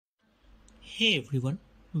Hey everyone,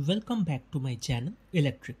 welcome back to my channel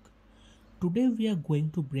Electrick. Today we are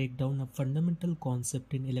going to break down a fundamental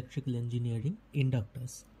concept in electrical engineering,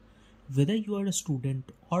 inductors. Whether you are a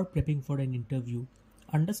student or prepping for an interview,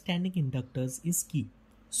 understanding inductors is key.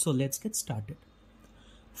 So let's get started.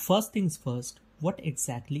 First things first, what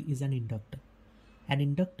exactly is an inductor? An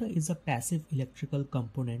inductor is a passive electrical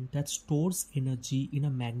component that stores energy in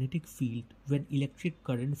a magnetic field when electric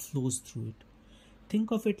current flows through it.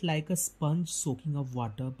 Think of it like a sponge soaking up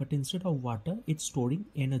water, but instead of water, it's storing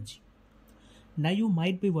energy. Now you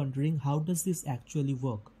might be wondering, how does this actually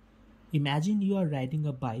work? Imagine you are riding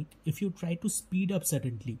a bike. If you try to speed up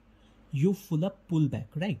suddenly, you pull up pullback,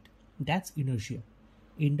 right? That's inertia.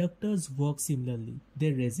 Inductors work similarly.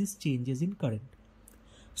 They resist changes in current.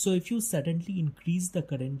 So if you suddenly increase the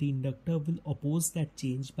current, the inductor will oppose that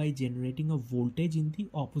change by generating a voltage in the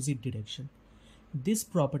opposite direction. This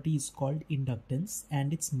property is called inductance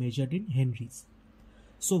and it's measured in henries.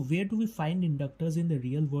 So where do we find inductors in the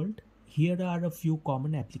real world? Here are a few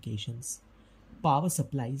common applications. Power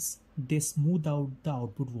supplies, they smooth out the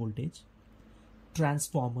output voltage.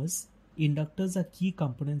 Transformers, inductors are key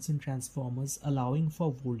components in transformers allowing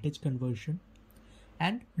for voltage conversion.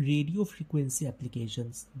 And radio frequency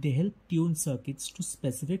applications, they help tune circuits to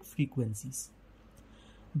specific frequencies.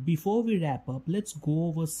 Before we wrap up, let's go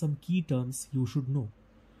over some key terms you should know.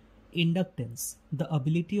 Inductance, the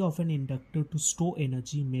ability of an inductor to store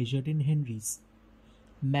energy measured in henries.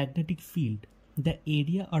 Magnetic field, the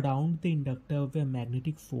area around the inductor where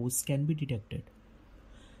magnetic force can be detected.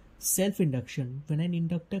 Self-induction, when an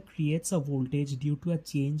inductor creates a voltage due to a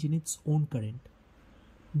change in its own current.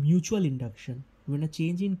 Mutual induction, when a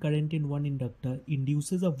change in current in one inductor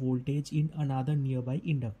induces a voltage in another nearby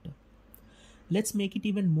inductor. Let's make it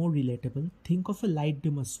even more relatable. Think of a light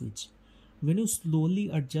dimmer switch. When you slowly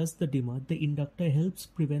adjust the dimmer, the inductor helps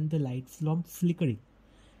prevent the light from flickering.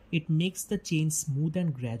 It makes the change smooth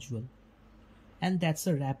and gradual. And that's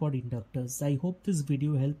a wrap on inductors. I hope this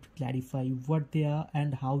video helped clarify what they are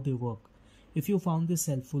and how they work. If you found this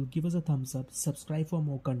helpful, give us a thumbs up, subscribe for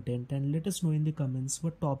more content, and let us know in the comments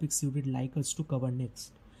what topics you would like us to cover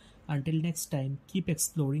next. Until next time, keep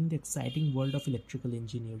exploring the exciting world of electrical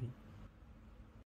engineering.